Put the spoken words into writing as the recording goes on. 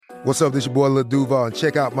What's up, this your boy Lil Duval, and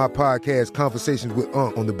check out my podcast, Conversations with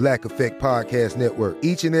Unc, on the Black Effect Podcast Network.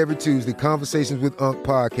 Each and every Tuesday, Conversations with Unc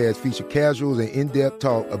podcast feature casuals and in-depth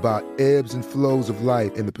talk about ebbs and flows of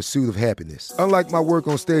life and the pursuit of happiness. Unlike my work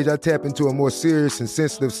on stage, I tap into a more serious and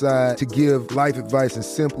sensitive side to give life advice and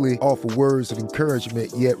simply offer words of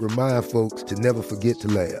encouragement, yet remind folks to never forget to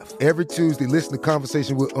laugh. Every Tuesday, listen to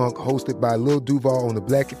Conversations with Unc, hosted by Lil Duval on the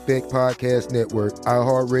Black Effect Podcast Network,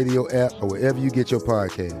 iHeartRadio app, or wherever you get your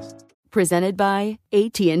podcasts. Presented by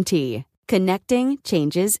AT&T. Connecting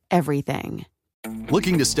changes everything.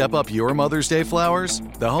 Looking to step up your Mother's Day flowers?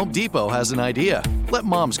 The Home Depot has an idea. Let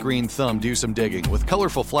Mom's green thumb do some digging with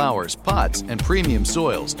colorful flowers, pots, and premium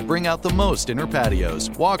soils to bring out the most in her patios,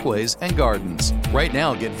 walkways, and gardens. Right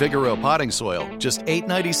now, get Vigoro potting soil, just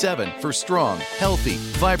 $8.97 for strong, healthy,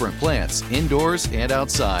 vibrant plants indoors and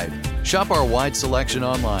outside. Shop our wide selection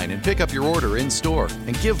online and pick up your order in-store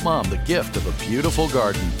and give Mom the gift of a beautiful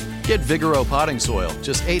garden. Get Vigoro potting soil,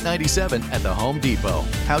 just $8.97 at the Home Depot.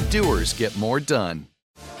 How doers get more done.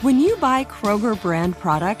 When you buy Kroger brand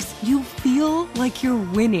products, you feel like you're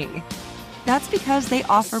winning. That's because they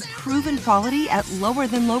offer proven quality at lower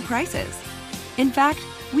than low prices. In fact,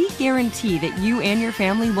 we guarantee that you and your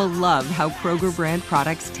family will love how Kroger brand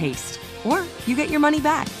products taste, or you get your money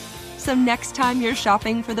back. So next time you're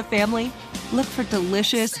shopping for the family, look for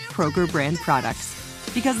delicious Kroger brand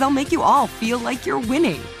products, because they'll make you all feel like you're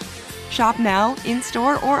winning. Shop now,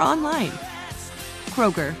 in-store, or online.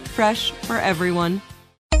 Kroger, fresh for everyone.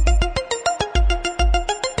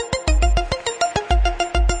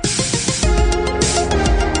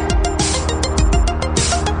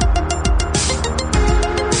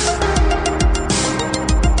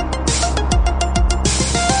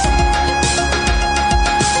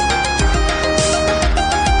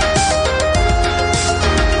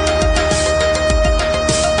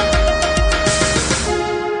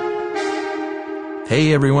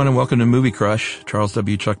 Hey everyone, and welcome to Movie Crush. Charles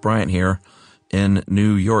W. Chuck Bryant here in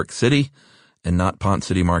New York City and not Pont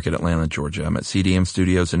City Market, Atlanta, Georgia. I'm at CDM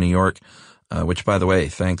Studios in New York, which, by the way,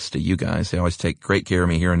 thanks to you guys. They always take great care of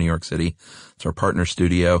me here in New York City. It's our partner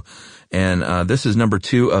studio. And this is number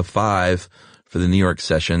 2 of 5 for the New York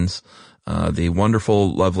sessions. The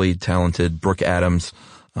wonderful, lovely, talented Brooke Adams,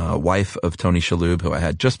 wife of Tony Shalhoub, who I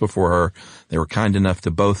had just before her. They were kind enough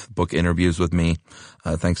to both book interviews with me,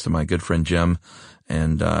 thanks to my good friend Jim.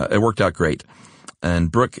 And it worked out great. And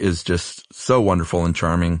Brooke is just so wonderful and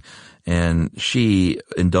charming. And she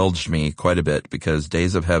indulged me quite a bit because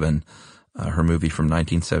Days of Heaven, her movie from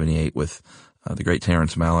 1978 with the great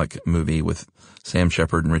Terrence Malick movie with Sam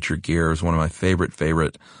Shepard and Richard Gere, is one of my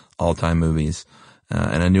favorite all-time movies.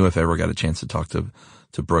 And I knew if I ever got a chance to talk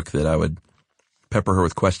to Brooke that I would pepper her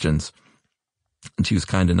with questions. And she was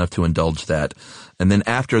kind enough to indulge that. And then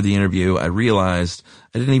after the interview, I realized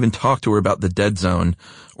I didn't even talk to her about The Dead Zone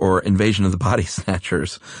or Invasion of the Body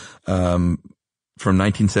Snatchers, from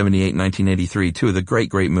 1978 and 1983, 2 of the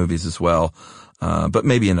great movies as well. But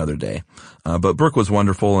maybe another day. But Brooke was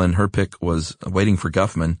wonderful, and her pick was Waiting for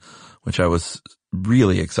Guffman, which I was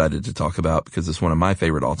really excited to talk about because it's one of my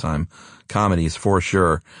favorite all-time comedies for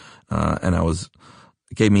sure. And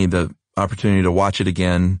gave me the opportunity to watch it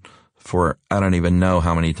again for I don't even know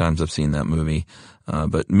how many times I've seen that movie,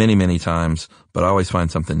 but many times, but I always find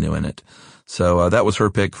something new in it. So that was her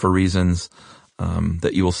pick for reasons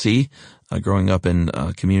that you will see growing up in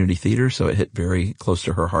community theater, so it hit very close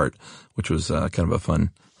to her heart, which was kind of a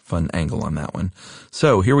fun angle on that one.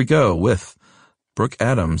 So here we go with Brooke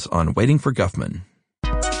Adams on Waiting for Guffman.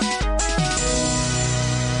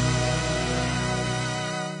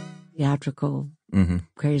 Theatrical,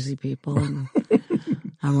 crazy people. And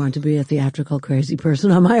I wanted to be a theatrical, crazy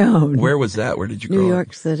person on my own. Where was that? Where did you grow up? New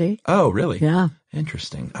York City. Oh, really? Yeah.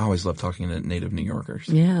 Interesting. I always love talking to native New Yorkers.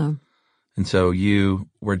 Yeah. And so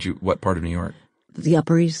what part of New York? The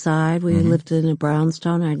Upper East Side. We lived in a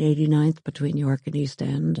brownstone on 89th between York and East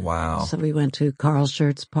End. Wow. So we went to Carl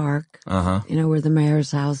Schurz Park, where the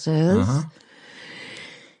mayor's house is.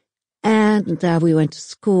 And we went to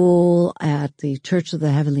school at the Church of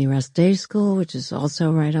the Heavenly Rest Day School, which is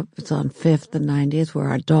also right up. It's on 5th and 90th, where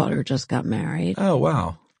our daughter just got married. Oh,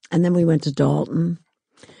 wow. And then we went to Dalton.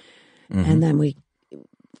 And then we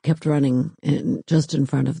kept running just in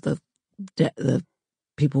front of the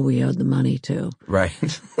people we owed the money to. Right.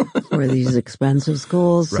 For these expensive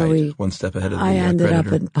schools. Right. So one step ahead of the I ended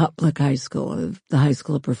creditor. up in public high school, the High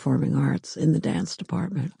School of Performing Arts, in the dance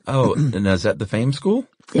department. Oh, and is that the Fame School?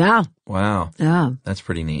 Yeah. Wow. Yeah. That's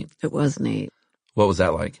pretty neat. It was neat. What was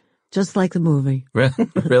that like? Just like the movie.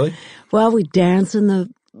 Really? Well, we danced in the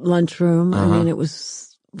lunchroom. I mean, it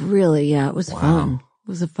was really, it was fun. It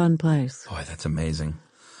was a fun place. Boy, that's amazing.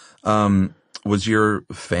 Was your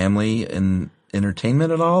family in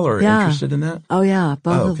entertainment at all, or interested in that? Oh yeah,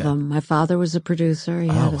 both of them. My father was a producer. He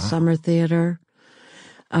had a summer theater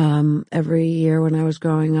every year when I was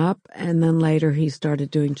growing up, and then later he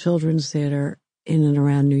started doing children's theater in and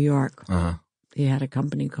around New York. He had a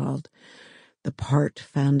company called the Part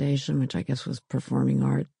Foundation, which I guess was performing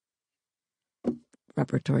art,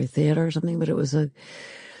 repertory theater or something, but it was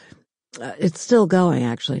it's still going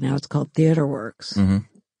actually. Now it's called Theater Works.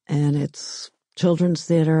 And it's children's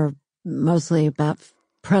theater, mostly about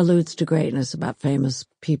preludes to greatness, about famous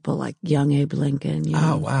people like young Abe Lincoln.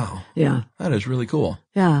 Oh, wow. Yeah. That is really cool.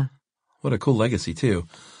 Yeah. What a cool legacy, too.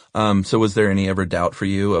 So was there any ever doubt for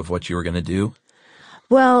you of what you were going to do?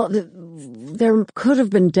 Well, there could have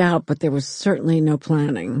been doubt, but there was certainly no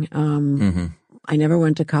planning. I never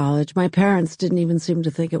went to college. My parents didn't even seem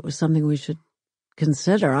to think it was something we should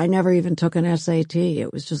consider. I never even took an SAT.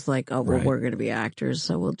 It was just like, oh, well, we're going to be actors,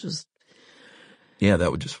 so we'll just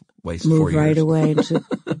that would just waste move 4 years. right away into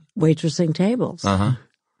waitressing tables.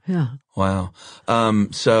 Yeah. Wow.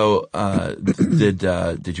 So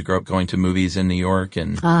did you grow up going to movies in New York?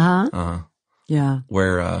 And yeah.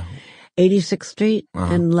 Where 86th Street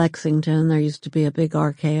in Lexington. There used to be a big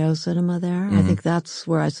RKO cinema there. I think that's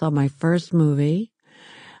where I saw my first movie,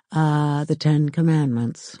 The 10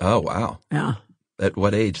 Commandments. Oh, wow. Yeah. At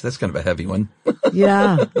what age? That's kind of a heavy one.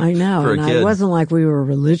 Yeah, I know. For a and kid. it wasn't like we were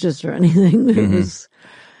religious or anything. It was,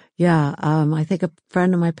 I think a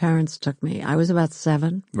friend of my parents took me. I was about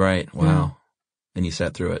 7. Right. Wow. Yeah. And you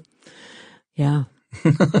sat through it. Yeah.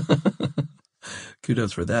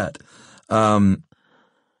 Kudos for that.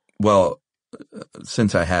 Well,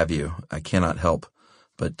 since I have you, I cannot help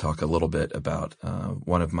but talk a little bit about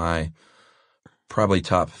one of my probably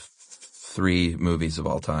top 3 movies of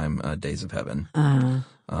all time, Days of Heaven.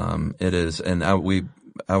 It is, and I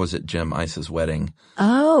was at Jim Ice's wedding.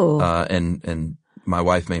 Oh. And my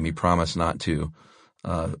wife made me promise not to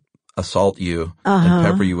assault you and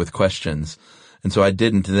pepper you with questions. And so I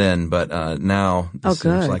didn't then, but now this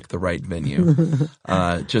seems like the right venue.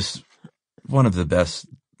 Just one of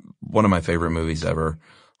my favorite movies ever.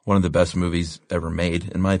 One of the best movies ever made,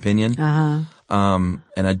 in my opinion. And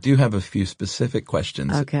I do have a few specific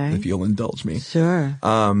questions, if you'll indulge me. Sure.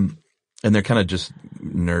 And they're kind of just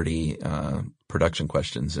nerdy production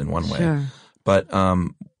questions in one way. Sure. But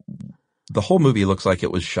the whole movie looks like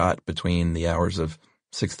it was shot between the hours of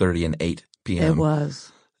 6:30 and 8 p.m. It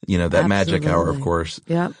was. You know, that magic hour, of course.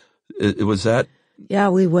 Yep. It was that? Yeah,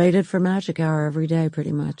 we waited for magic hour every day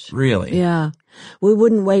pretty much. Really? Yeah. We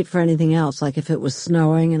wouldn't wait for anything else. Like if it was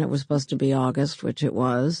snowing and it was supposed to be August, which it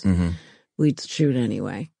was, we'd shoot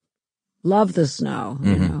anyway. Love the snow,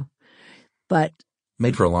 you know. But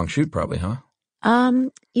made for a long shoot probably, huh?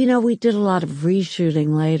 We did a lot of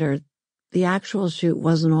reshooting later. The actual shoot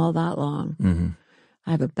wasn't all that long.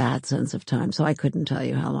 I have a bad sense of time, so I couldn't tell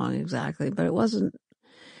you how long exactly, but it wasn't,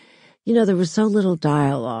 there was so little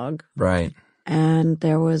dialogue. Right. And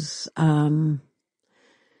there was,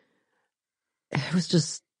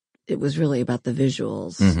 it was really about the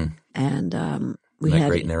visuals. And, we had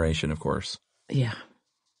great narration, of course. Yeah.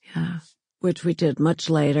 Yeah. Which we did much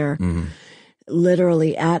later,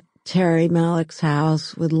 literally at Terry Malick's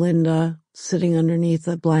house with Linda sitting underneath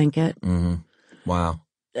a blanket. Wow.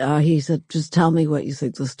 He said, just tell me what you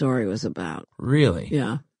think the story was about. Really?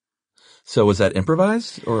 Yeah. So was that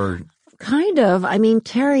improvised or? Kind of. I mean,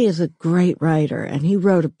 Terry is a great writer and he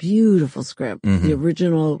wrote a beautiful script. The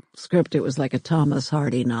original script, it was like a Thomas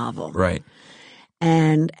Hardy novel. Right.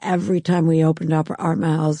 And every time we opened up our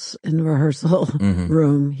mouths in the rehearsal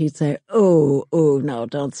room, he'd say, oh, no,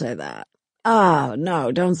 don't say that. Oh,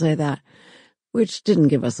 no, don't say that. Which didn't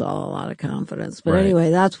give us all a lot of confidence. But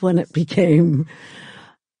anyway, that's when it became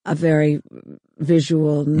a very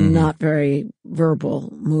visual, not very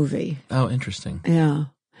verbal movie. Oh, interesting. Yeah.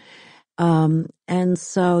 And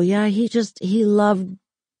so, yeah, he loved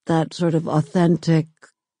that sort of authentic,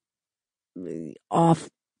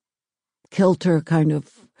 off-kilter kind of,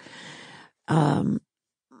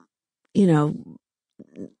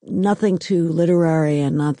 nothing too literary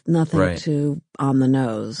and nothing too on the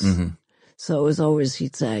nose. So it was always,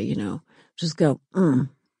 he'd say, just go, or,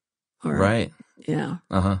 right. Yeah.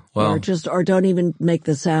 Well, or don't even make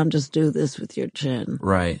the sound, just do this with your chin.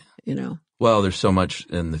 Right. Well, there's so much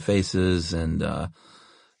in the faces and, I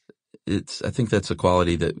think that's a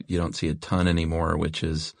quality that you don't see a ton anymore, which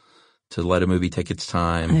is to let a movie take its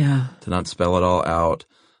time, to not spell it all out.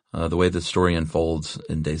 The way the story unfolds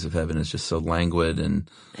in Days of Heaven is just so languid and,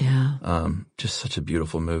 just such a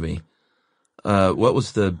beautiful movie. What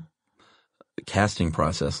was the casting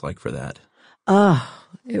process like for that?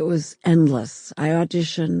 It was endless. I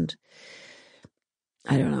auditioned,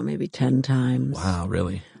 I don't know, maybe 10 times. Wow,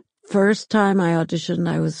 really? First time I auditioned,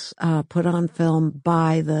 I was put on film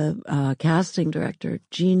by the casting director,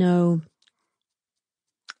 Gino.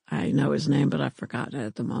 I know his name, but I forgot it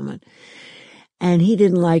at the moment. And he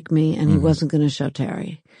didn't like me, and he wasn't going to show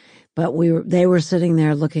Terry. But they were sitting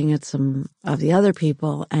there looking at some of the other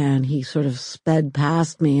people, and he sort of sped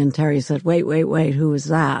past me, and Terry said, wait, who was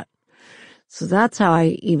that? So that's how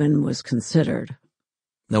I even was considered.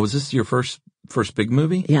 Now, was this your first big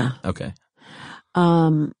movie? Yeah. Okay.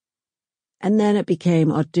 And then it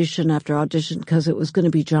became audition after audition because it was going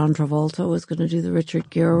to be John Travolta was going to do the Richard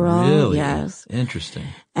Gere role. Really? Yes. Interesting.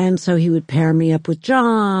 And so he would pair me up with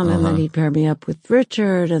John, and then he'd pair me up with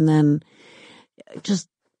Richard, and then just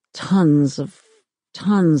tons of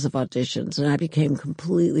auditions. And I became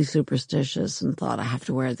completely superstitious and thought I have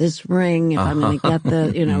to wear this ring if I'm going to get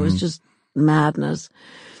the, it was just madness.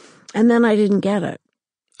 And then I didn't get it.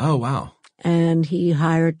 Oh, wow. And he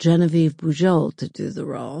hired Genevieve Bujold to do the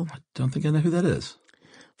role. I don't think I know who that is.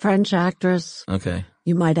 French actress. Okay.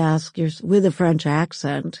 You might ask, with a French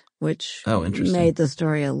accent, which made the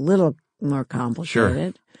story a little more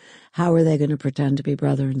complicated. Sure. How are they going to pretend to be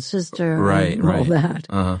brother and sister? Right, and all that.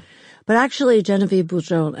 But actually, Genevieve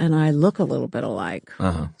Bujold and I look a little bit alike.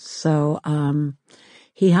 So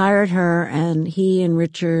he hired her, and he and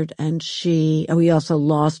Richard and she, and we also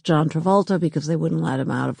lost John Travolta because they wouldn't let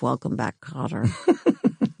him out of Welcome Back, Kotter.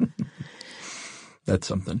 That's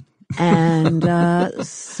something. And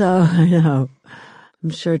so, I know,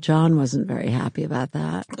 I'm sure John wasn't very happy about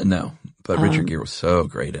that. No, but Richard Gere was so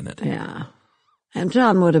great in it. Yeah. And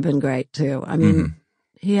John would have been great, too. I mean,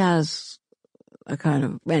 he has a kind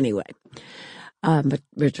of, anyway. But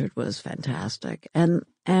Richard was fantastic. And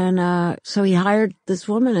so he hired this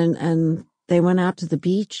woman, and they went out to the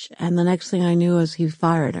beach, and the next thing I knew was he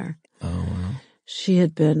fired her. Oh, wow. She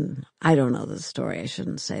had been, I don't know the story, I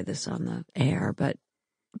shouldn't say this on the air, but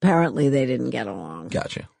apparently they didn't get along.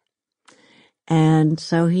 Gotcha. And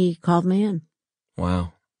so he called me in.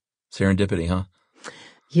 Wow. Serendipity, huh?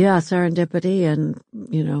 Yeah, serendipity and,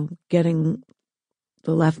 getting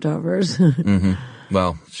the leftovers.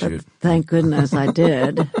 Well, shoot. But thank goodness I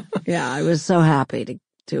did. Yeah, I was so happy to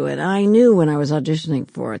do it. I knew when I was auditioning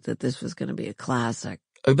for it that this was going to be a classic.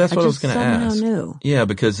 That's what I was going to ask. I somehow knew. Yeah,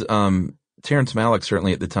 because Terrence Malick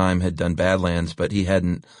certainly at the time had done Badlands, but he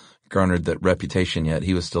hadn't garnered that reputation yet.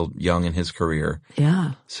 He was still young in his career.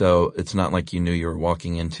 Yeah. So it's not like you knew you were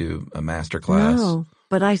walking into a master class. No,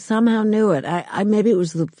 but I somehow knew it. I maybe it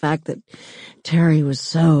was the fact that Terry was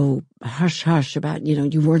so hush-hush about,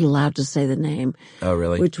 you weren't allowed to say the name. Oh,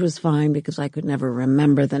 really? Which was fine because I could never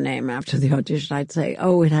remember the name after the audition. I'd say,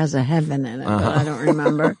 oh, it has a heaven in it, but I don't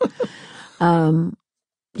remember.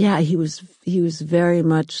 Yeah, he was very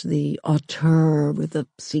much the auteur with a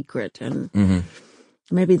secret, and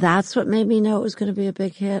maybe that's what made me know it was going to be a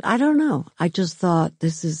big hit. I don't know. I just thought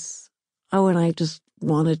and I just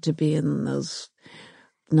wanted to be in those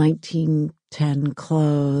 1910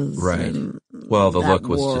 clothes. Right. Well, the look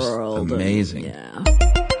was just amazing. Yeah.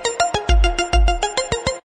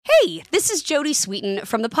 Hey, this is Jodie Sweetin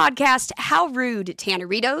from the podcast How Rude,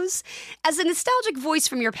 Tanneritos. As a nostalgic voice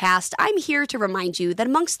from your past, I'm here to remind you that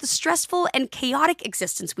amongst the stressful and chaotic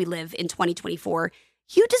existence we live in 2024,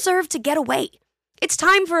 you deserve to get away. It's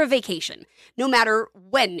time for a vacation, no matter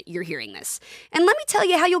when you're hearing this. And let me tell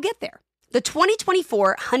you how you'll get there. The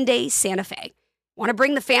 2024 Hyundai Santa Fe. Want to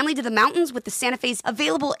bring the family to the mountains with the Santa Fe's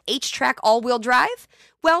available H-Track all-wheel drive?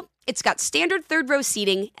 Well, it's got standard third-row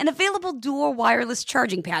seating and available dual wireless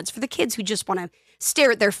charging pads for the kids who just want to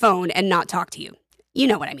stare at their phone and not talk to you. You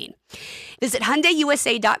know what I mean. Visit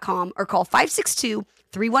HyundaiUSA.com or call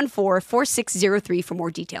 562-314-4603 for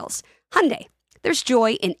more details. Hyundai. There's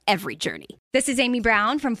joy in every journey. This is Amy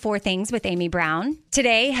Brown from 4 Things with Amy Brown.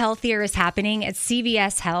 Today, healthier is happening at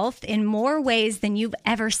CVS Health in more ways than you've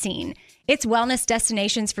ever seen. It's wellness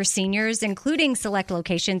destinations for seniors, including select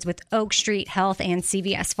locations with Oak Street Health and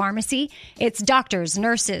CVS Pharmacy. It's doctors,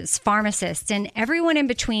 nurses, pharmacists, and everyone in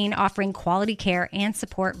between offering quality care and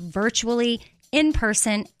support virtually, in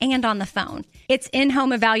person, and on the phone. It's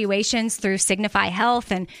in-home evaluations through Signify Health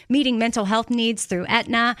and meeting mental health needs through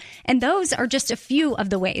Aetna. And those are just a few of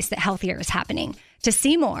the ways that healthier is happening. To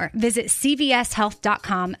see more, visit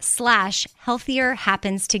cvshealth.com/healthier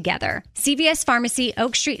happens together. CVS Pharmacy,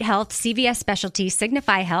 Oak Street Health, CVS Specialty,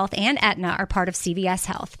 Signify Health, and Aetna are part of CVS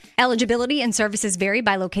Health. Eligibility and services vary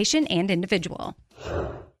by location and individual.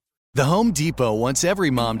 The Home Depot wants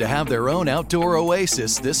every mom to have their own outdoor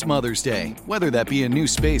oasis this Mother's Day, whether that be a new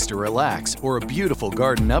space to relax or a beautiful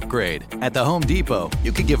garden upgrade. At the Home Depot,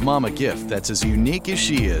 you could give mom a gift that's as unique as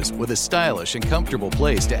she is, with a stylish and comfortable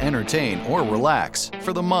place to entertain or relax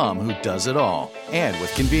for the mom who does it all. And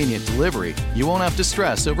with convenient delivery, you won't have to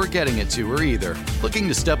stress over getting it to her either. Looking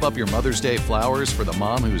to step up your Mother's Day flowers for the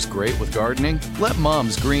mom who's great with gardening? Let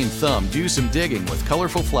Mom's Green Thumb do some digging with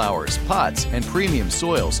colorful flowers, pots, and premium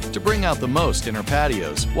soils to bring out the most in her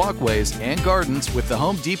patios, walkways, and gardens with the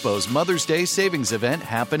Home Depot's Mother's Day Savings Event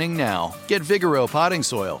happening now. Get Vigoro potting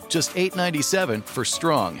soil, just $8.97 for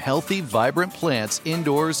strong, healthy, vibrant plants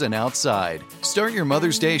indoors and outside. Start your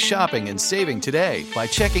Mother's Day shopping and saving today by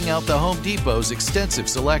checking out the Home Depot's extensive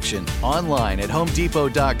selection online at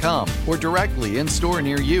HomeDepot.com or directly in-store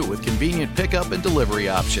near you with convenient pickup and delivery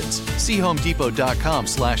options. See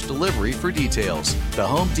HomeDepot.com/delivery for details. The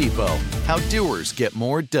Home Depot, how doers get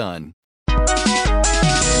more done.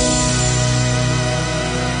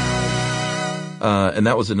 And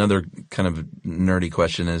that was another kind of nerdy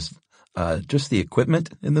question is just the equipment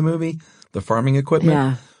in the movie, the farming equipment.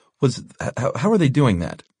 Yeah. How are they doing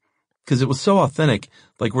that? Because it was so authentic.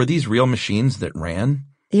 Like, were these real machines that ran?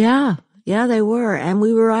 Yeah, they were. And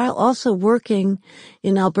we were also working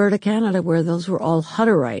in Alberta, Canada, where those were all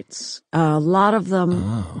Hutterites. A lot of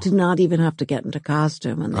them did not even have to get into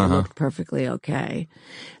costume, and they looked perfectly okay.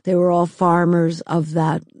 They were all farmers of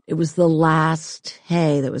that. It was the last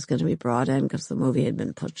hay that was going to be brought in because the movie had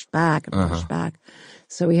been pushed back and pushed back.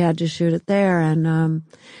 So we had to shoot it there, and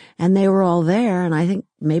they were all there. And I think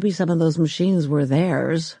maybe some of those machines were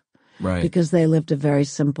theirs. Right. Because they lived a very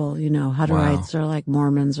simple, Hutterites are like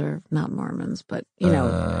Mormons, or not Mormons, but,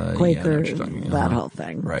 Quakers, that whole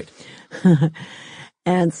thing. Right.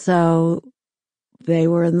 And so they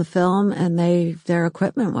were in the film, and their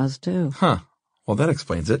equipment was too. Huh. Well, that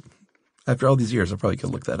explains it. After all these years, I probably could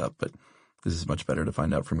look that up, but this is much better to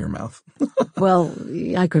find out from your mouth. Well,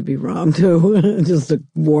 I could be wrong too. Just a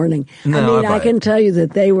warning. No, I can tell you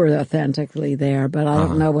that they were authentically there, but I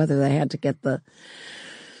don't know whether they had to get the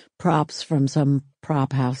props from some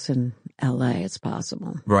prop house in LA. It's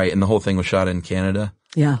possible. Right. And the whole thing was shot in Canada?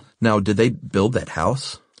 Yeah. Now, did they build that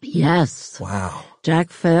house? Yes. Wow.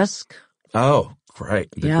 Jack Fisk. Oh, right.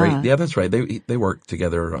 Yeah, that's right. They worked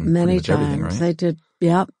together on many pretty much everything, times. right? They did.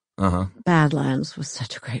 Yep. Uh-huh. Badlands was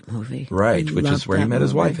such a great movie. Right. I Which is where he met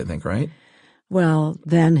his movie. wife, I think, right? Well,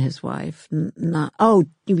 then his wife. You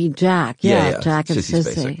mean Jack. Yeah. Jack and Sissy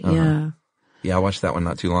Sissy. Spacek. Yeah. Yeah, I watched that one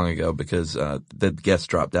not too long ago because the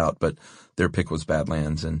guest dropped out, but their pick was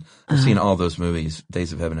Badlands. And I've seen all those movies,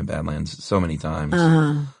 Days of Heaven and Badlands, so many times.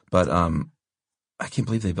 But I can't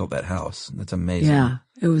believe they built that house. That's amazing. Yeah,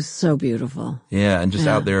 it was so beautiful. Yeah, and just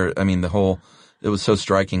out there, I mean, it was so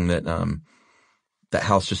striking that that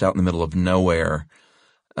house just out in the middle of nowhere.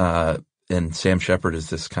 And Sam Shepard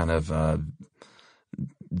is this kind of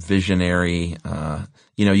visionary,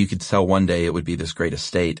 you could tell one day it would be this great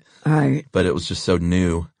estate. Right. But it was just so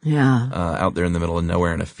new. Yeah. Out there in the middle of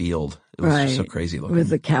nowhere in a field. It was just so crazy looking. With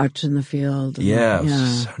the couch in the field. It was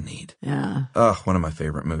just so neat. Yeah. Oh, one of my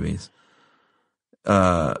favorite movies.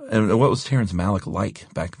 And what was Terrence Malick like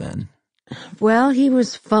back then? Well, he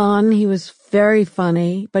was fun. He was very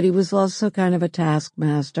funny, but he was also kind of a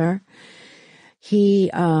taskmaster.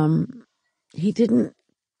 He didn't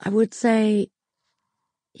have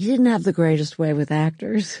the greatest way with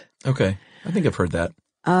actors. Okay. I think I've heard that.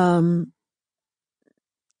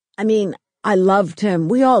 I loved him.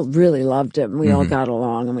 We all really loved him. We all got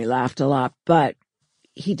along and we laughed a lot, but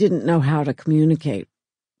he didn't know how to communicate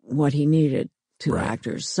what he needed to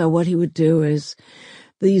actors. So what he would do is,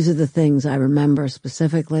 these are the things I remember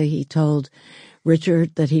specifically. He told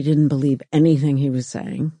Richard that he didn't believe anything he was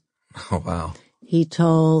saying. Oh, wow. He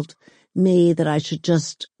told me that I should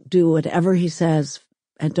just do whatever he says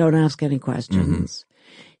and don't ask any questions.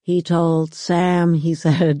 He told Sam, he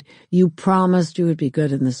said, you promised you would be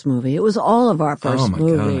good in this movie. It was all of our first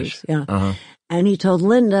movies. Gosh. Yeah. And he told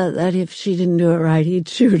Linda that if she didn't do it right, he'd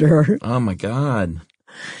shoot her. Oh, my God.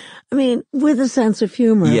 I mean, with a sense of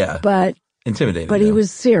humor. Yeah. But intimidating. But he was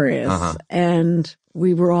serious. And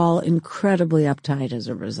we were all incredibly uptight as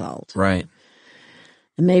a result. Right.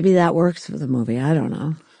 And maybe that works for the movie. I don't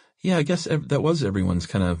know. Yeah, I guess that was everyone's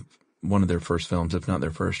kind of one of their first films, if not their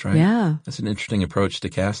first, right? Yeah. That's an interesting approach to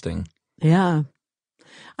casting. Yeah.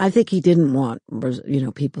 I think he didn't want,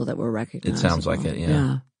 people that were recognizable. It sounds like it,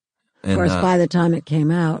 yeah. And, of course, by the time it came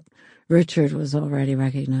out, Richard was already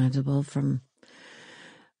recognizable from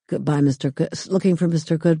Looking for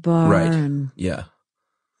Mr. Goodbar. Right. And, yeah.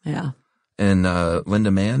 Yeah. And Linda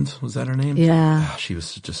Mann, was that her name? Yeah. Oh, she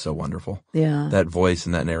was just so wonderful. Yeah. That voice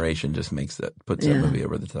and that narration just puts that movie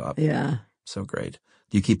over the top. Yeah. So great.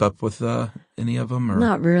 Do you keep up with any of them? Or?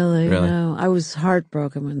 Not really, no. I was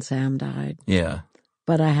heartbroken when Sam died. Yeah.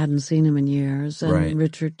 But I hadn't seen him in years. And Right.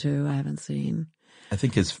 Richard, too, I haven't seen. I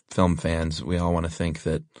think as film fans, we all want to think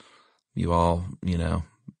that you all,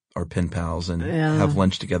 are pen pals and have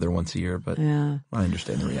lunch together once a year, but I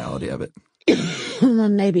understand the reality of it. And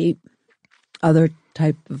then maybe other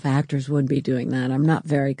type of actors would be doing that. I'm not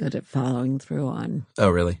very good at following through on. Oh,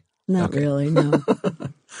 really? Not really, no.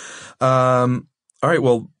 All right,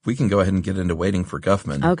 well, we can go ahead and get into Waiting for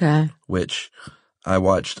Guffman. Okay. Which I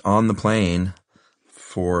watched on the plane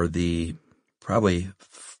for the probably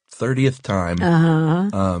 30th time.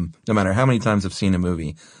 No matter how many times I've seen a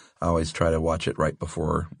movie, I always try to watch it right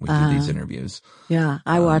before we do these interviews. Yeah,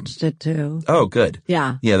 I watched it too. Oh, good.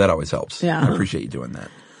 Yeah. Yeah, that always helps. Yeah. I appreciate you doing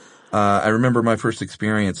that. I remember my first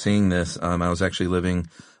experience seeing this. I was actually living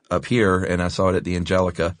up here, and I saw it at the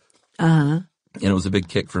Angelica. And it was a big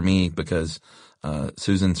kick for me because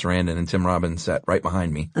Susan Sarandon and Tim Robbins sat right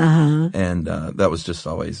behind me. And that was just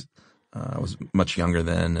always I was much younger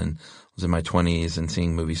then and was in my 20s, and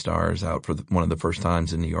seeing movie stars out for one of the first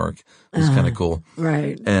times in New York was kind of cool.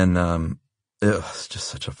 Right. And it was just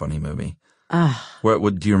such a funny movie.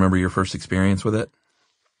 What do you remember your first experience with it?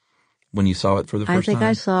 When you saw it for the first time? I think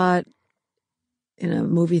I saw it in a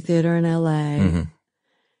movie theater in L.A. Mm-hmm.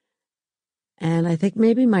 And I think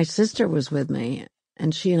maybe my sister was with me,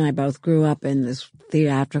 and she and I both grew up in this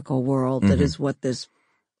theatrical world that is what this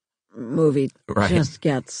movie just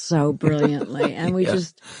gets so brilliantly. And we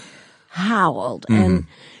just howled. And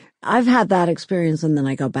I've had that experience, and then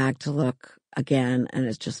I go back to look again, and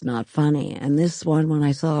it's just not funny. And this one, when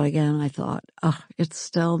I saw it again, I thought, oh, it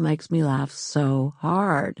still makes me laugh so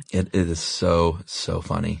hard. It is so, so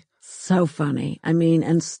funny. So funny. I mean,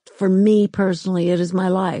 and for me personally, it is my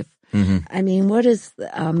life. I mean, what is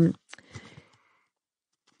I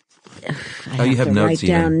you have to notes write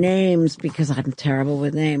down even. names because I'm terrible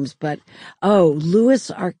with names. But Louis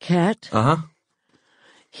Arquette.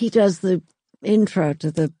 He does the intro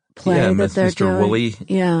to the play that they're Mr. doing. Woolley.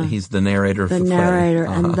 Yeah, He's the narrator of the play. narrator,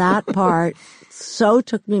 and that part so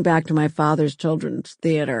took me back to my father's children's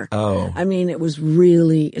theater. Oh, I mean,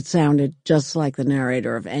 it sounded just like the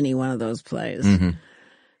narrator of any one of those plays.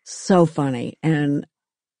 So funny and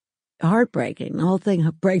heartbreaking. The whole thing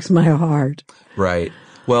breaks my heart. right.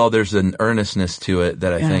 Well, there's an earnestness to it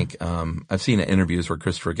that I think I've seen in interviews where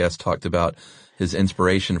Christopher Guest talked about his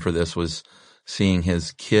inspiration for this was seeing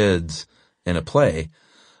his kids in a play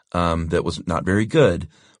that was not very good,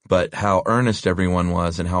 but how earnest everyone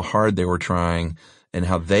was and how hard they were trying and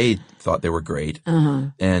how they thought they were great.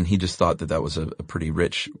 And he just thought that was a pretty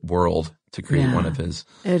rich world to create one of his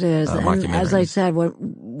It is. And mockumentaries. as I said,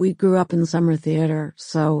 we grew up in summer theater,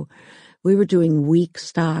 so we were doing week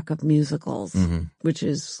stock of musicals, which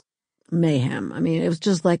is mayhem. I mean, it was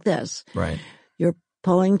just like this. Right. You're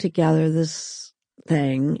pulling together this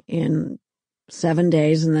thing in 7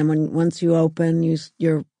 days, and then once you open,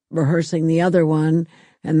 you're rehearsing the other one,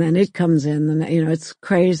 and then it comes in. And it's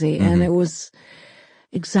crazy, and it was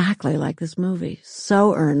exactly like this movie.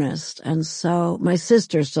 So earnest, and so my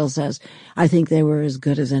sister still says, I think they were as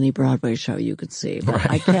good as any Broadway show you could see,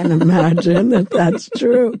 but I can't imagine that that's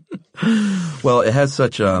true. Well, it has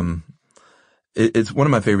such it's one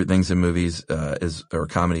of my favorite things in movies or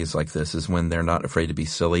comedies like this is when they're not afraid to be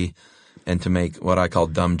silly and to make what I call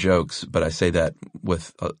dumb jokes, but I say that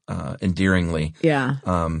with endearingly. Yeah.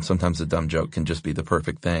 Sometimes a dumb joke can just be the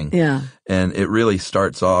perfect thing. Yeah. And it really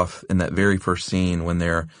starts off in that very first scene when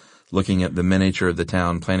they're looking at the miniature of the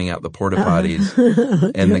town, planning out the porta potties,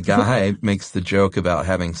 and the guy makes the joke about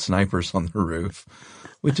having snipers on the roof,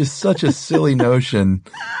 which is such a silly notion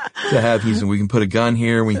to have. We can put a gun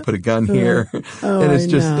here, we can put a gun here, and it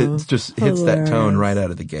just hits that tone right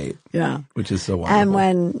out of the gate. Yeah. Which is so wonderful. And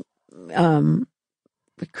when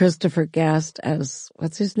Christopher Guest as,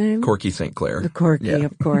 what's his name? Corky St. Clair. Corky,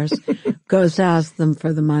 of course, goes to ask them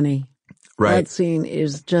for the money. Right. That scene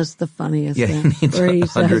is just the funniest Yeah, thing. he needs where he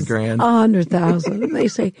 100 says, grand. 100,000. And they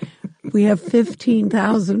say, we have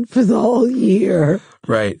 15,000 for the whole year.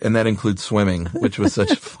 Right. And that includes swimming, which was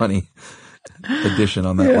such a funny addition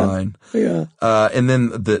on that line. Yeah. And then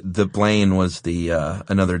the Blaine was the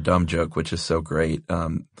another dumb joke, which is so great,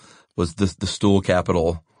 was the stool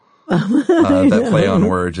capital. That play on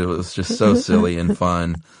words, it was just so silly and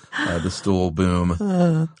fun. The stool boom,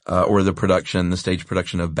 or the stage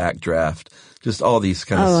production of Backdraft, just all these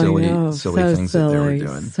kind of silly things that they were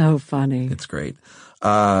doing. So funny. It's great.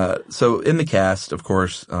 So in the cast, of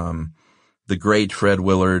course, the great Fred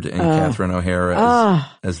Willard and Catherine O'Hara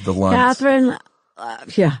as the Lunts. Catherine,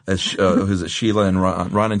 yeah. As who's it? Sheila and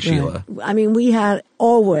Ron and Sheila. Right. I mean, we had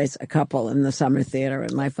always a couple in the summer theater,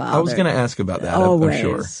 and my father. I was going to ask about that. Always. I'm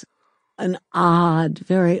sure. An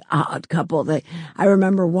very odd couple. I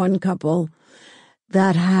remember one couple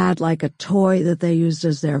that had like a toy that they used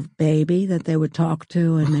as their baby that they would talk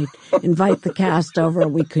to, and they'd invite the cast over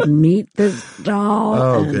and we could meet this doll.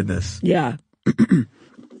 Oh, goodness. Yeah.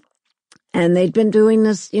 And they'd been doing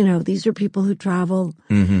this, these are people who travel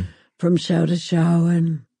from show to show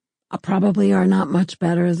and probably are not much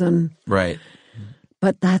better than. Right.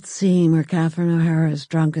 But that scene where Catherine O'Hara is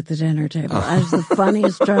drunk at the dinner table, that is the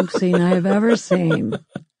funniest drunk scene I have ever seen.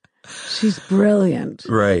 She's brilliant.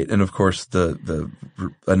 Right. And of course, the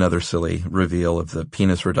another silly reveal of the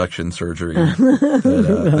penis reduction surgery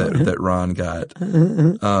that Ron got.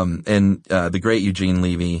 And the great Eugene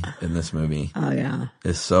Levy in this movie. Oh, yeah.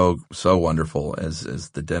 Is so wonderful as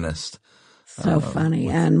the dentist. So funny.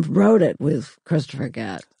 And wrote it with Christopher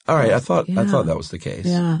Guest. All right. I thought that was the case.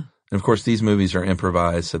 Yeah. And of course, these movies are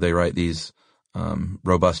improvised, so they write these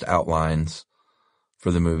robust outlines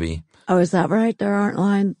for the movie. Oh, is that right? There aren't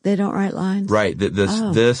lines. They don't write lines. Right.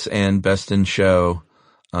 This and Best in Show,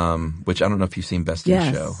 which I don't know if you've seen Best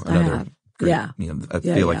in Show. Another I have. Great, yeah. I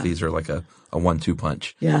feel like these are like a 1-2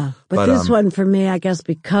 punch. Yeah, but this one for me, I guess,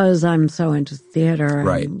 because I'm so into theater,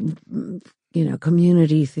 right? And,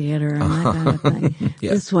 community theater and that kind of thing.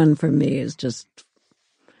 Yeah. This one for me is just,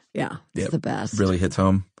 it's the best. Really hits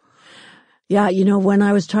home. Yeah, when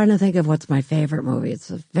I was trying to think of what's my favorite movie,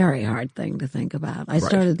 it's a very hard thing to think about. I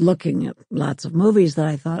started looking at lots of movies that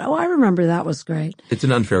I thought, I remember that was great. It's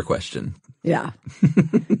an unfair question. Yeah.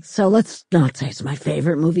 So let's not say it's my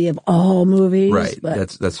favorite movie of all movies. Right. But,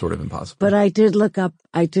 that's sort of impossible. But I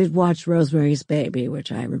did watch Rosemary's Baby,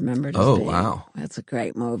 which I remembered as being. Wow. That's a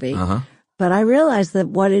great movie. Uh-huh. But I realized that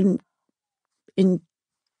what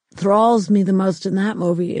enthralls me the most in that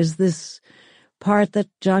movie is this part that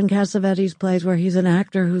John Cassavetes plays where he's an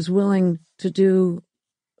actor who's willing to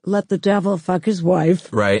let the devil fuck his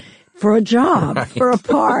wife. Right. For a job, for a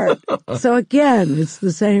part. So again, it's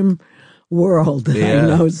the same world that I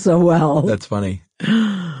know so well. That's funny.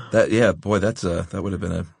 That would have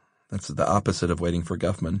been that's the opposite of Waiting for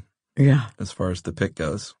Guffman. Yeah. As far as the pick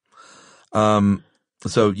goes.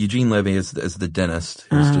 So Eugene Levy is the dentist,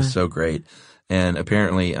 who's just so great. And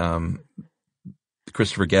apparently,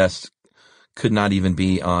 Christopher Guest could not even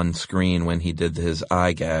be on screen when he did his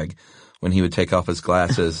eye gag. When he would take off his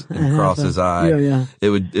glasses and cross his eye, it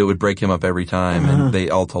would break him up every time. And they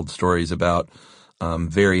all told stories about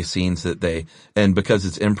various scenes and because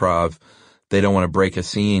it's improv, they don't want to break a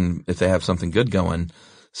scene if they have something good going.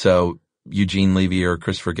 So Eugene Levy or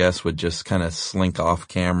Christopher Guest would just kind of slink off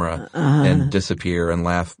camera and disappear and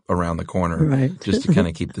laugh around the corner just to kind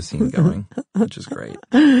of keep the scene going, which is great.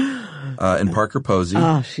 And Parker Posey.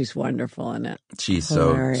 Oh, she's wonderful in it. She's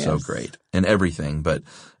so great in everything, but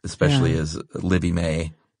especially as Livy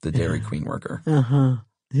May, the Dairy Queen worker.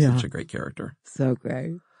 Yeah. Such a great character. So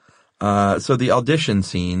great. So the audition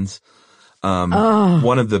scenes,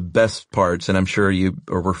 one of the best parts, and I'm sure you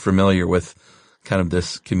were familiar with kind of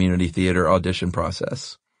this community theater audition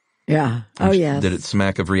process. Yeah. Oh, yes. Did it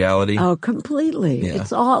smack of reality? Oh, completely. Yeah.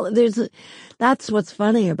 It's all, that's what's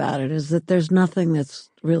funny about it is that there's nothing that's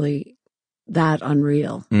really that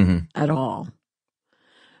unreal at all.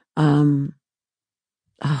 Oh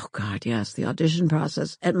God, yes. The audition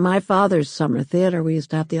process. At my father's summer theater, we used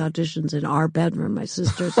to have the auditions in our bedroom, my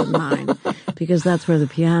sister's and mine, because that's where the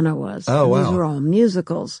piano was. Oh, wow. These were all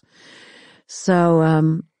musicals.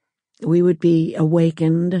 So, we would be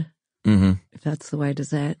awakened, if that's the way to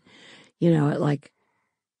say it,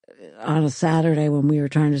 on a Saturday when we were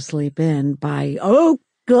trying to sleep in by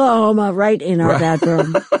Oklahoma right in our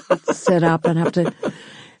bedroom, sit up and have to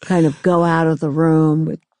kind of go out of the room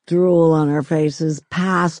with drool on our faces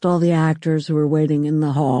past all the actors who were waiting in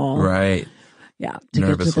the hall. Right. Yeah. To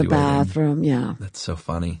get to the bathroom. Waiting. Yeah. That's so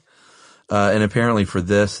funny. And apparently for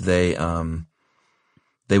this, they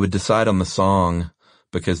would decide on the song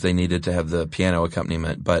because they needed to have the piano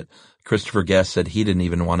accompaniment, but Christopher Guest said he didn't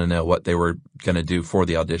even want to know what they were going to do for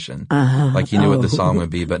the audition. Like he knew what the song would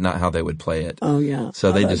be, but not how they would play it. Oh yeah.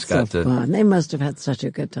 So they just got to. Fun. They must have had such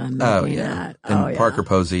a good time making that. And Parker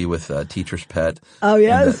Posey with Teacher's Pet. Oh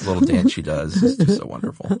yes. And that little dance she does is just so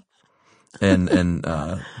wonderful. And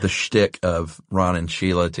the shtick of Ron and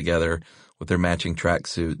Sheila together with their matching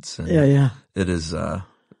tracksuits. Yeah. It is. It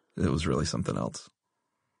was really something else.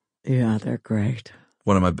 Yeah, they're great.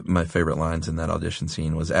 One of my favorite lines in that audition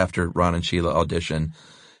scene was after Ron and Sheila audition,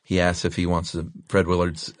 Fred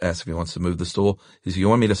Willard asks if he wants to move the stool. He says, "You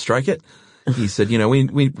want me to strike it?" He said,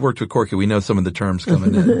 we worked with Corky. We know some of the terms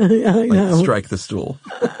coming in. I know. Strike the stool.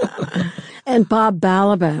 And Bob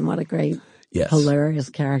Balaban, what a great, Yes. hilarious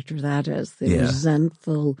character that is. The Yeah.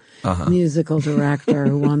 resentful musical director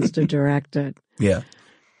who wants to direct it. Yeah.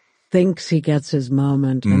 Thinks he gets his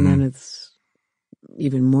moment, and then it's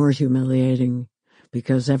even more humiliating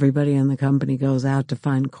because everybody in the company goes out to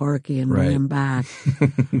find Corky and bring Right. him back.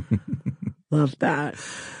 Love that.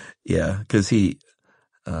 Yeah, because he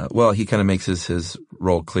kind of makes his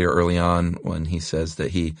role clear early on when he says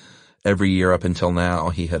that every year up until now,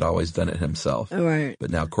 he had always done it himself. All right.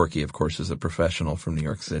 But now Corky, of course, is a professional from New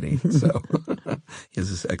York City, so he has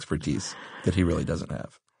this expertise that he really doesn't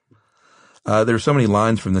have. There are so many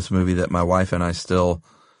lines from this movie that my wife and I still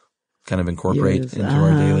kind of incorporate Use, into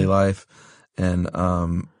our daily life. And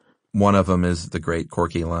one of them is the great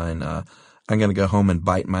Corky line, I'm going to go home and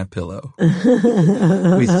bite my pillow.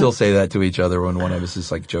 We still say that to each other when one of us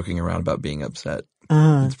is like joking around about being upset.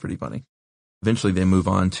 It's pretty funny. Eventually they move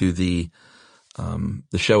on to the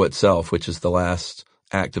show itself, which is the last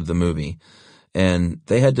act of the movie. And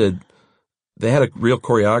they had a real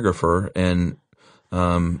choreographer and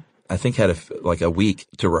I think had a week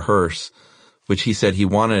to rehearse, which he said he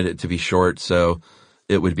wanted it to be short so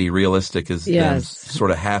it would be realistic as them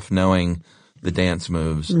sort of half knowing the dance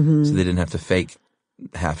moves, so they didn't have to fake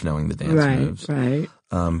half knowing the dance moves. Right.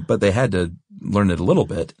 But they had to learn it a little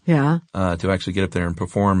bit, Yeah. to actually get up there and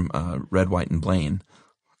perform Red, White, and Blaine.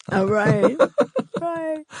 Oh, right.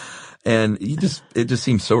 Right. And it just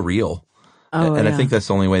seems so real. Oh, and yeah. I think that's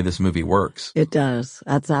the only way this movie works. It does.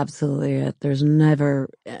 That's absolutely it. There's never,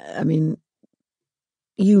 I mean,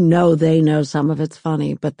 they know some of it's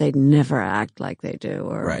funny, but they never act like they do.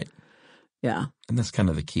 Right. Yeah. And that's kind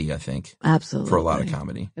of the key, I think, Absolutely. for a lot of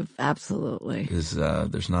comedy. Absolutely. Is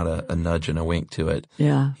there's not a nudge and a wink to it.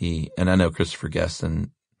 Yeah. And I know Christopher Guest and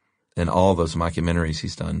all those mockumentaries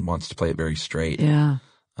he's done wants to play it very straight. Yeah.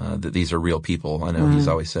 That these are real people. I know he's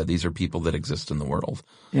always said these are people that exist in the world.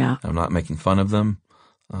 Yeah. I'm not making fun of them.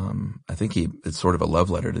 I think it's sort of a love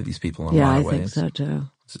letter to these people in a lot of ways. I think so too.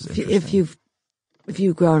 This is interesting. If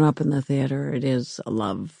you've grown up in the theater, it is a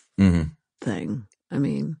love thing. I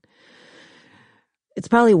mean, it's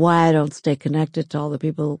probably why I don't stay connected to all the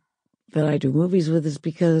people that I do movies with is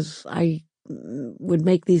because I would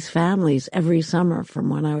make these families every summer from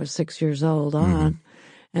when I was 6 years old on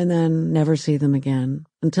and then never see them again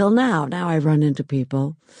until now. Now I run into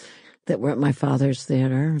people that were at my father's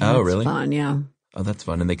theater. Oh, really? Fun, yeah. Oh, that's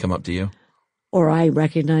fun. And they come up to you? Or I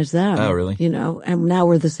recognize them. Oh, really? And now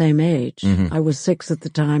we're the same age. I was 6 at the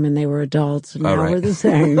time and they were adults and now we're the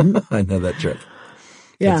same. I know that trick.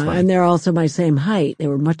 Yeah, and they're also my same height. They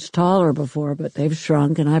were much taller before, but they've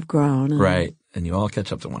shrunk and I've grown. Right. And you all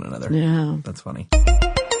catch up to one another. Yeah. That's funny.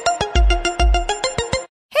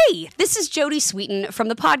 Hey, this is Jody Sweeten from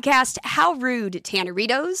the podcast How Rude,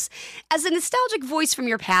 Tanneritos. As a nostalgic voice from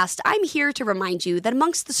your past, I'm here to remind you that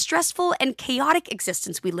amongst the stressful and chaotic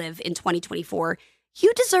existence we live in 2024,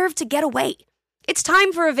 you deserve to get away. It's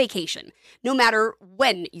time for a vacation, no matter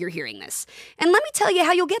when you're hearing this. And let me tell you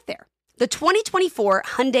how you'll get there. The 2024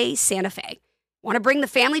 Hyundai Santa Fe. Want to bring the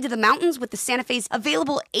family to the mountains with the Santa Fe's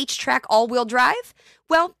available H-Track all-wheel drive?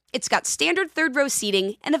 Well, it's got standard third-row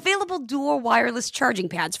seating and available dual wireless charging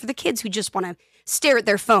pads for the kids who just want to stare at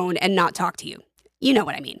their phone and not talk to you. You know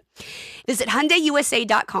what I mean. Visit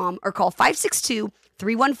HyundaiUSA.com or call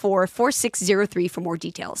 562-314-4603 for more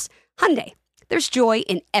details. Hyundai. There's joy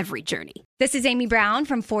in every journey. This is Amy Brown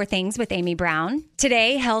from 4 Things with Amy Brown.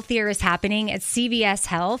 Today, healthier is happening at CVS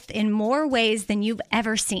Health in more ways than you've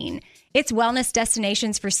ever seen. It's wellness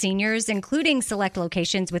destinations for seniors, including select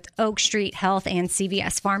locations with Oak Street Health and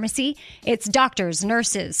CVS Pharmacy. It's doctors,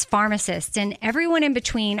 nurses, pharmacists, and everyone in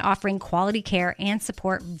between offering quality care and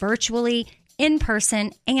support virtually, in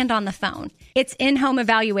person, and on the phone. It's in-home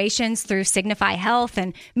evaluations through Signify Health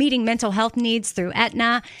and meeting mental health needs through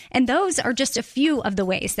Aetna. And those are just a few of the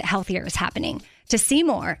ways that healthier is happening. To see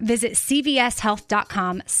more, visit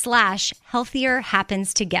cvshealth.com/healthier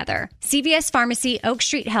happens together. CVS Pharmacy, Oak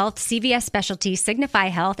Street Health, CVS Specialty, Signify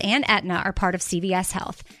Health, and Aetna are part of CVS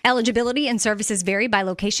Health. Eligibility and services vary by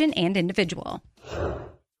location and individual.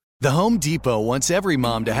 The Home Depot wants every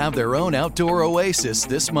mom to have their own outdoor oasis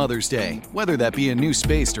this Mother's Day, whether that be a new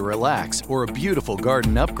space to relax or a beautiful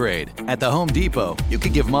garden upgrade. At the Home Depot, you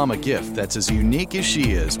could give mom a gift that's as unique as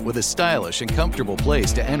she is, with a stylish and comfortable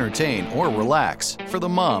place to entertain or relax for the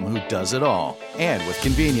mom who does it all. And with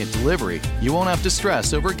convenient delivery, you won't have to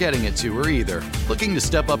stress over getting it to her either. Looking to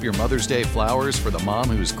step up your Mother's Day flowers for the mom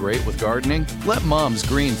who's great with gardening? Let Mom's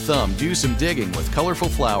Green Thumb do some digging with colorful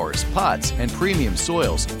flowers, pots, and premium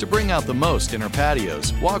soils to bring out the most in her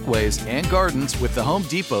patios, walkways, and gardens with the Home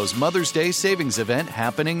Depot's Mother's Day savings event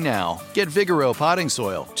happening now. Get Vigoro potting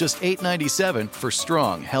soil, just $8.97 for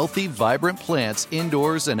strong, healthy, vibrant plants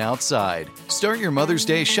indoors and outside. Start your Mother's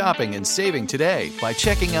Day shopping and saving today by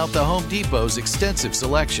checking out the Home Depot's extensive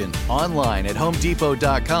selection online at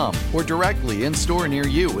HomeDepot.com or directly in store near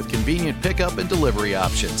you with convenient pickup and delivery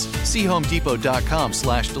options. See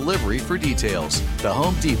HomeDepot.com/delivery for details. The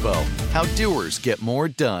Home Depot. How doers get more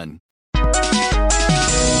done.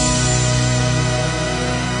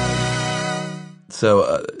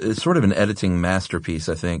 So it's sort of an editing masterpiece,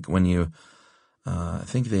 I think, when you I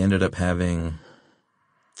think they ended up having,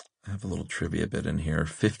 I have a little trivia bit in here,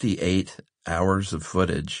 58 hours of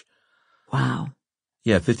footage. Wow.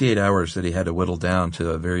 Yeah, 58 hours that he had to whittle down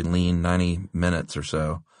to a very lean 90 minutes or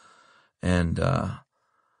so. And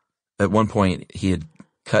at one point, he had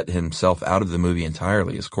cut himself out of the movie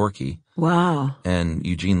entirely as Corky. Wow. And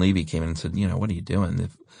Eugene Levy came in and said, what are you doing?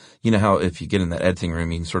 You know how if you get in that editing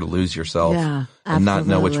room, you can sort of lose yourself and not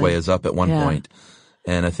know which way is up at one point.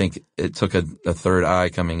 And I think it took a third eye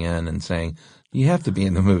coming in and saying, you have to be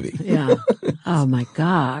in the movie. Yeah. Oh, my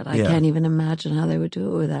God. I can't even imagine how they would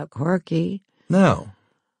do it without Corky. No.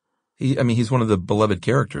 He's one of the beloved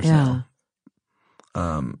characters now.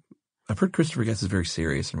 I've heard Christopher Guest is very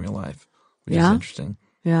serious in real life, which is interesting.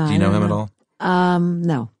 Yeah. Do you know him at all?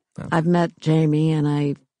 No. I've met Jamie and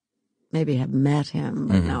I maybe have met him,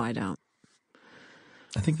 but no, I don't.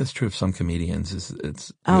 I think that's true of some comedians.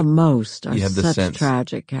 Most are you have the such sense,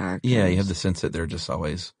 tragic characters. Yeah, you have the sense that they're just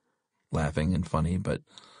always laughing and funny, but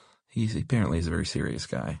he apparently is a very serious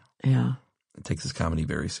guy. Yeah. He takes his comedy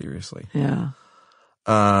very seriously. Yeah.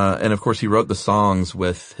 And of course he wrote the songs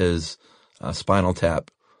with his Spinal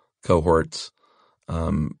Tap cohorts,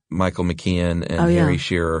 Michael McKean and Harry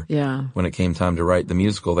Shearer. Yeah. When it came time to write the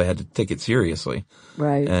musical, they had to take it seriously.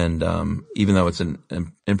 Right. And even though it's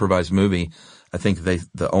an improvised movie, I think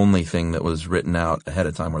the only thing that was written out ahead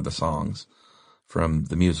of time were the songs from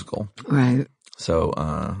the musical. Right. So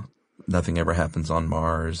Nothing Ever Happens on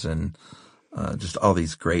Mars and just all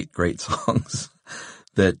these great, great songs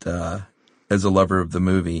that as a lover of the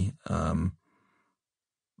movie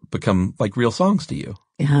become like real songs to you.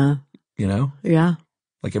 Yeah. You know? Yeah.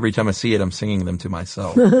 Like every time I see it, I'm singing them to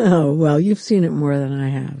myself. Oh, well, you've seen it more than I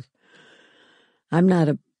have. I'm not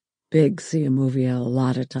a big see a movie a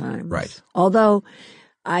lot of times. Right. Although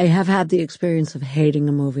I have had the experience of hating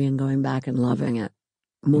a movie and going back and loving it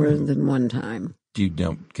more than one time.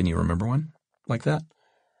 Can you remember one like that?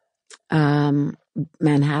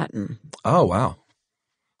 Manhattan. Oh, wow.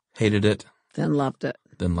 Hated it. Then loved it.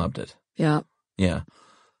 Then loved it. Yeah. Yeah.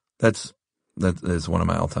 That is one of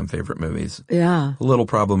my all-time favorite movies. Yeah. A little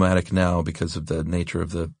problematic now because of the nature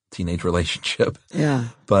of the teenage relationship. Yeah.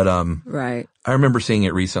 But right. I remember seeing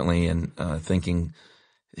it recently and thinking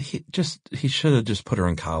he should have just put her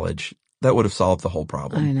in college. That would have solved the whole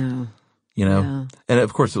problem. I know. You know? Yeah. And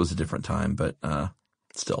of course it was a different time, but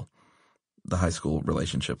still the high school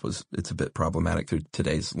relationship it's a bit problematic through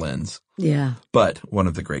today's lens. Yeah. But one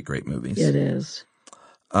of the great, great movies. It is.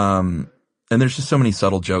 And there's just so many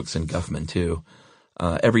subtle jokes in Guffman too.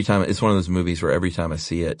 Every time it's one of those movies where every time I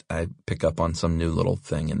see it, I pick up on some new little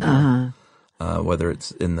thing in there. Whether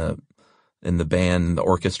it's in the band, the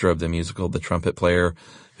orchestra of the musical, the trumpet player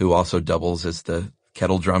who also doubles as the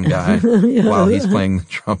kettle drum guy while he's playing the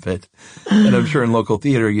trumpet. And I'm sure in local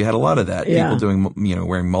theater you had a lot of that. People doing,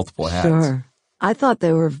 wearing multiple hats. Sure. I thought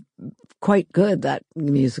they were quite good, that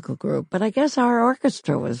musical group, but I guess our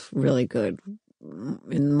orchestra was really good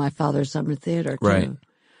in my father's summer theater too. Right.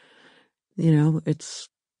 It's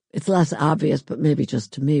less obvious, but maybe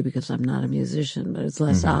just to me because I'm not a musician, but it's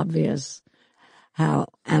less obvious how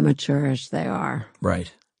amateurish they are.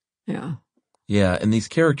 Right. Yeah. Yeah. And these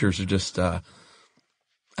characters are just, I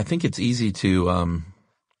think it's easy to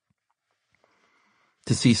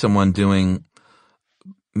see someone doing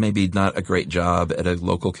maybe not a great job at a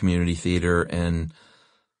local community theater and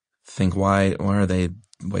think, why are they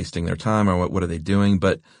wasting their time or what are they doing?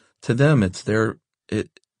 But to them, it's as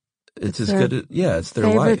good. It's their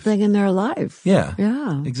favorite life. thing in their life. Yeah.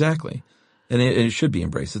 Yeah. Exactly. And it should be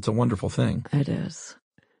embraced. It's a wonderful thing. It is.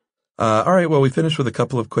 All right. Well, we finished with a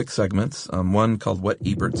couple of quick segments. One called What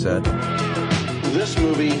Ebert Said. This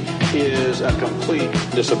movie is a complete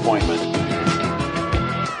disappointment.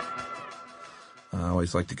 I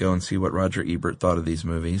always like to go and see what Roger Ebert thought of these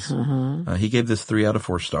movies. He gave this 3 out of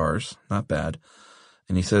 4 stars. Not bad.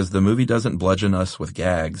 And he says, the movie doesn't bludgeon us with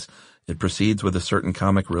gags. It proceeds with a certain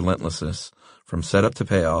comic relentlessness from setup to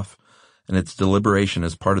payoff, and its deliberation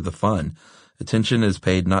is part of the fun. Attention is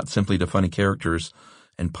paid not simply to funny characters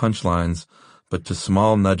and punchlines, but to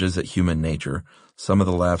small nudges at human nature. Some of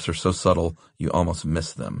the laughs are so subtle you almost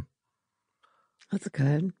miss them. That's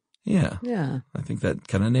good. Yeah. Yeah. I think that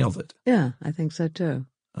kind of nailed it. Yeah, I think so too.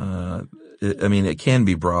 It can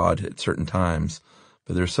be broad at certain times,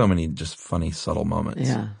 but there's so many just funny, subtle moments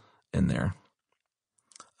in there.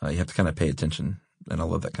 You have to kind of pay attention, and I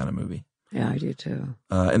love that kind of movie. Yeah, I do too.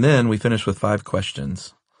 And then we finished with 5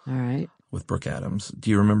 questions. All right. With Brooke Adams. Do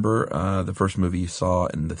you remember the first movie you saw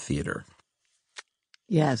in the theater?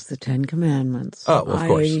 Yes, The 10 Commandments. Oh, well, of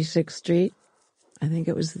course. 86th Street. I think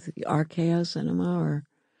it was the RKO Cinema, or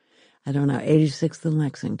I don't know, 86th in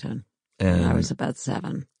Lexington. And I was about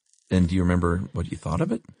 7. And do you remember what you thought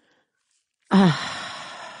of it?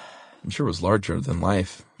 I'm sure it was larger than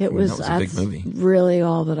life. That was a big movie. Really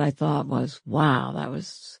all that I thought was, wow, that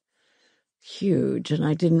was huge. And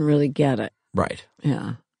I didn't really get it. Right.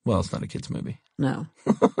 Yeah. Well, it's not a kid's movie. No.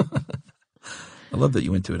 I love that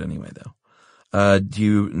you went to it anyway, though. Do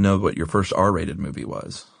you know what your first R-rated movie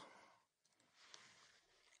was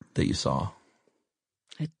that you saw?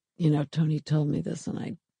 Tony told me this, and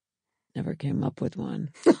I never came up with one.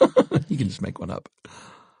 You can just make one up.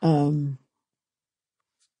 Well,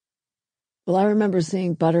 I remember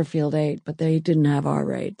seeing Butterfield 8, but they didn't have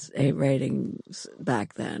R8 ratings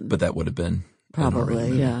back then. But that would have been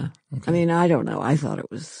probably, yeah. Okay. I mean, I don't know. I thought it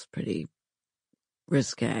was pretty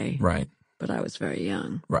risque. Right. But I was very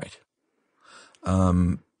young. Right.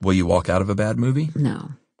 Will you walk out of a bad movie?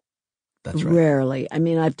 No. That's right. Rarely. I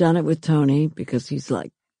mean, I've done it with Tony because he's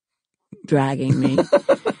like dragging me.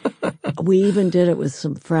 We even did it with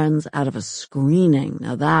some friends out of a screening.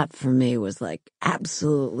 Now that for me was like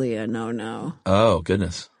absolutely a no-no. Oh,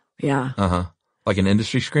 goodness. Yeah. Uh-huh. Like an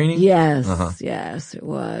industry screening? Yes. Uh-huh. Yes, it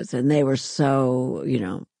was. And they were so,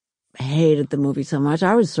 hated the movie so much.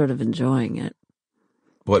 I was sort of enjoying it.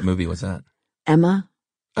 What movie was that? Emma.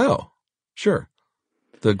 Oh, sure.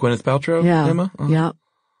 The Gwyneth Paltrow? Yeah. Emma? Uh-huh. Yeah.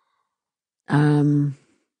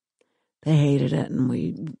 They hated it, and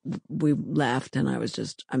we left, and I was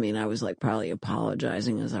like probably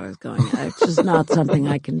apologizing as I was going. It's just not something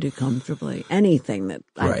I can do comfortably. Anything that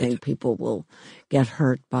I think people will get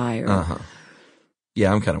hurt by. Or,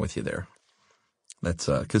 Yeah, I'm kind of with you there. That's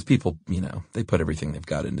because people, they put everything they've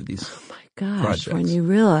got into these projects. When you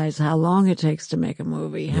realize how long it takes to make a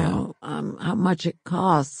movie, how much it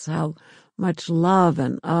costs, how much love,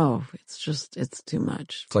 and it's too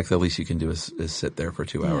much. It's like the least you can do is sit there for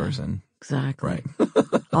 2 hours and exactly. Right.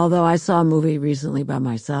 Although I saw a movie recently by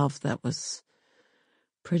myself that was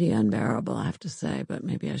pretty unbearable, I have to say, but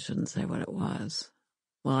maybe I shouldn't say what it was.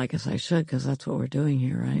 Well, I guess I should because that's what we're doing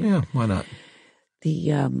here, right? Yeah, why not?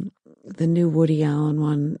 The new Woody Allen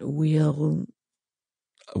one, Wonder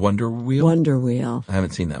Wheel? Wonder Wheel. I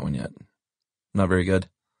haven't seen that one yet. Not very good?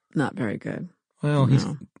 Not very good. Well,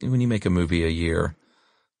 when you make a movie a year,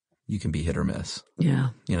 you can be hit or miss. Yeah.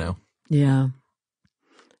 Yeah.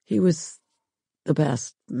 He was the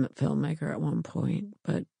best filmmaker at one point,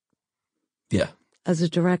 but yeah, as a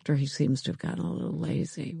director, he seems to have gotten a little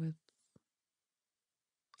lazy with.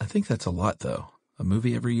 I think that's a lot, though. A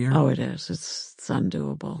movie every year? Oh, it is. It's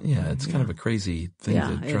undoable. Yeah, it's kind of a crazy thing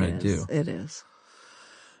to try and do. It is.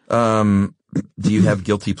 Do you have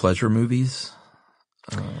guilty pleasure movies?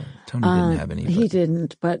 Tony didn't have any. He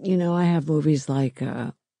didn't, but I have movies like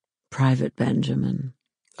Private Benjamin.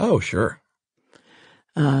 Oh, sure.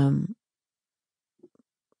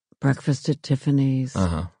 Breakfast at Tiffany's.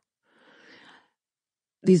 Uh-huh.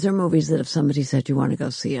 These are movies that if somebody said you want to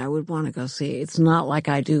go see, I would want to go see. It's not like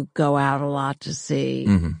I do go out a lot to see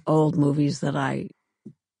old movies that I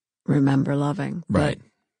remember loving. Right.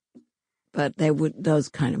 But they would, those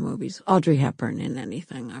kind of movies. Audrey Hepburn in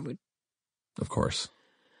anything, I would. Of course.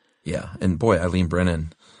 Yeah. And boy, Eileen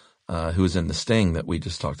Brennan, who was in The Sting that we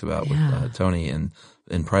just talked about with Tony, and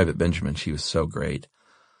in Private Benjamin, she was so great.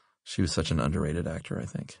 She was such an underrated actor, I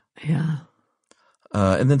think. Yeah.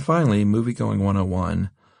 And then finally, movie-going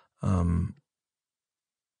 101.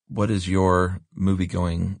 What is your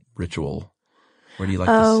movie-going ritual? Where do you like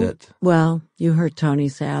to sit? Well, you heard Tony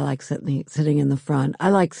say I like sitting in the front. I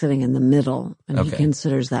like sitting in the middle, and he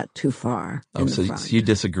considers that too far. So you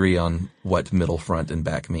disagree on what middle, front, and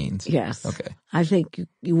back means? Yes. Okay. I think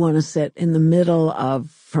you want to sit in the middle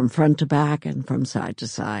from front to back and from side to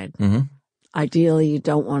side. Mm-hmm. Ideally, you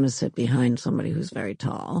don't want to sit behind somebody who's very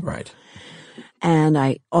tall. Right. And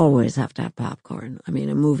I always have to have popcorn. I mean,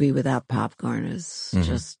 a movie without popcorn is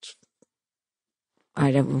just,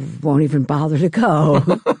 I won't even bother to go.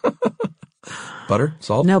 Butter?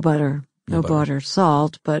 Salt? No butter. No butter.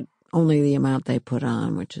 Salt, but only the amount they put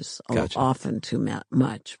on, which is often too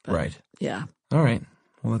much. But right. Yeah. All right.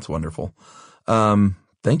 Well, that's wonderful.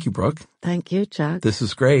 Thank you, Brooke. Thank you, Chuck. This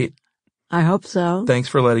is great. I hope so. Thanks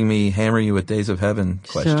for letting me hammer you with Days of Heaven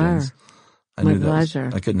questions. Sure. I knew My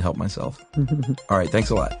pleasure. I couldn't help myself. All right.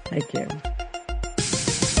 Thanks a lot. Thank you.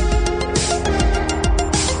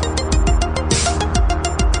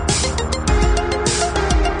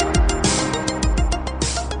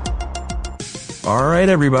 All right,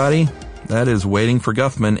 everybody. That is Waiting for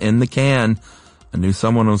Guffman in the can. I knew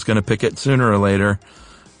someone was going to pick it sooner or later,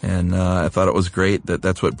 and I thought it was great that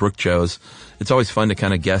that's what Brooke chose. It's always fun to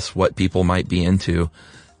kind of guess what people might be into,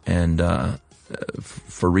 and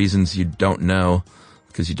for reasons you don't know,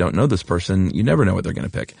 because you don't know this person, you never know what they're going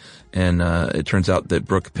to pick. And it turns out that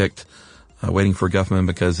Brooke picked Waiting for Guffman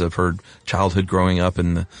because of her childhood growing up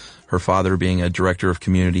and her father being a director of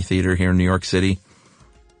community theater here in New York City.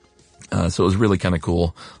 So it was really kind of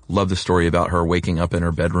cool. Love the story about her waking up in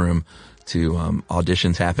her bedroom to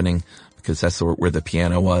auditions happening, because that's where the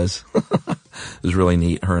piano was. It was really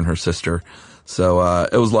neat, her and her sister. So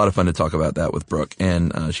it was a lot of fun to talk about that with Brooke,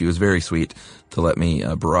 and she was very sweet to let me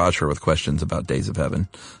barrage her with questions about Days of Heaven.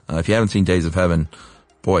 If you haven't seen Days of Heaven,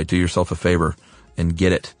 boy, do yourself a favor and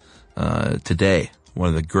get it today. One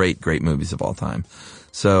of the great, great movies of all time.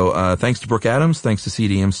 So thanks to Brooke Adams, thanks to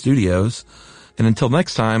CDM Studios. And until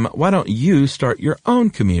next time, why don't you start your own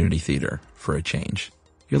community theater for a change?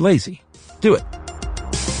 You're lazy. Do it.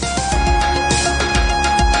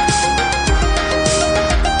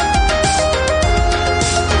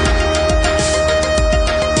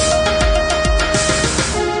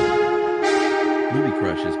 Movie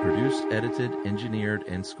Crush is produced, edited, engineered,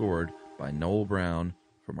 and scored by Noel Brown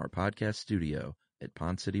from our podcast studio at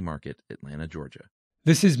Pond City Market, Atlanta, Georgia.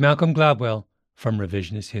 This is Malcolm Gladwell from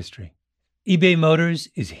Revisionist History. eBay Motors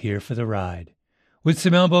is here for the ride. With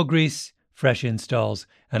some elbow grease, fresh installs,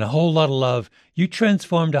 and a whole lot of love, you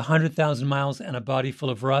transformed 100,000 miles and a body full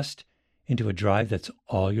of rust into a drive that's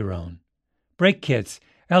all your own. Brake kits,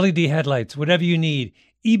 LED headlights, whatever you need,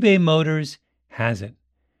 eBay Motors has it.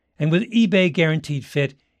 And with eBay Guaranteed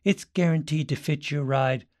Fit, it's guaranteed to fit your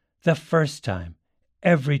ride the first time,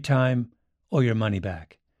 every time, or your money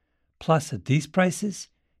back. Plus, at these prices,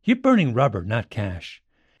 you're burning rubber, not cash.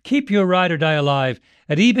 Keep your ride or die alive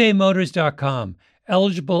at ebaymotors.com.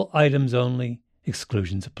 Eligible items only.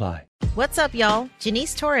 Exclusions apply. What's up, y'all?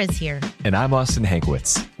 Janice Torres here. And I'm Austin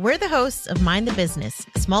Hankwitz. We're the hosts of Mind the Business,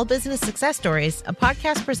 Small Business Success Stories, a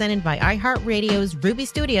podcast presented by iHeartRadio's Ruby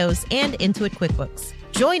Studios and Intuit QuickBooks.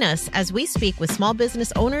 Join us as we speak with small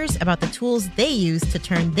business owners about the tools they use to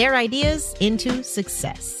turn their ideas into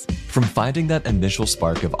success. From finding that initial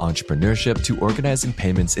spark of entrepreneurship to organizing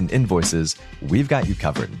payments and invoices, we've got you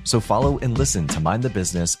covered. So follow and listen to Mind the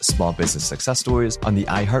Business, Small Business Success Stories on the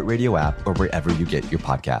iHeartRadio app or wherever you get your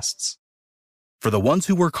podcasts. For the ones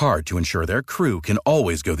who work hard to ensure their crew can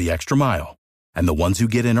always go the extra mile, and the ones who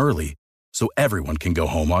get in early so everyone can go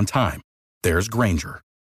home on time, there's Grainger,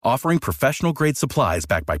 offering professional-grade supplies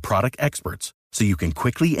backed by product experts so you can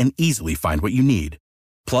quickly and easily find what you need.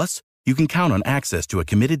 Plus, you can count on access to a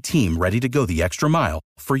committed team ready to go the extra mile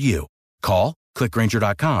for you. Call, click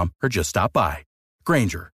Grainger.com, or just stop by.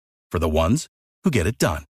 Grainger, for the ones who get it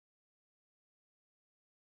done.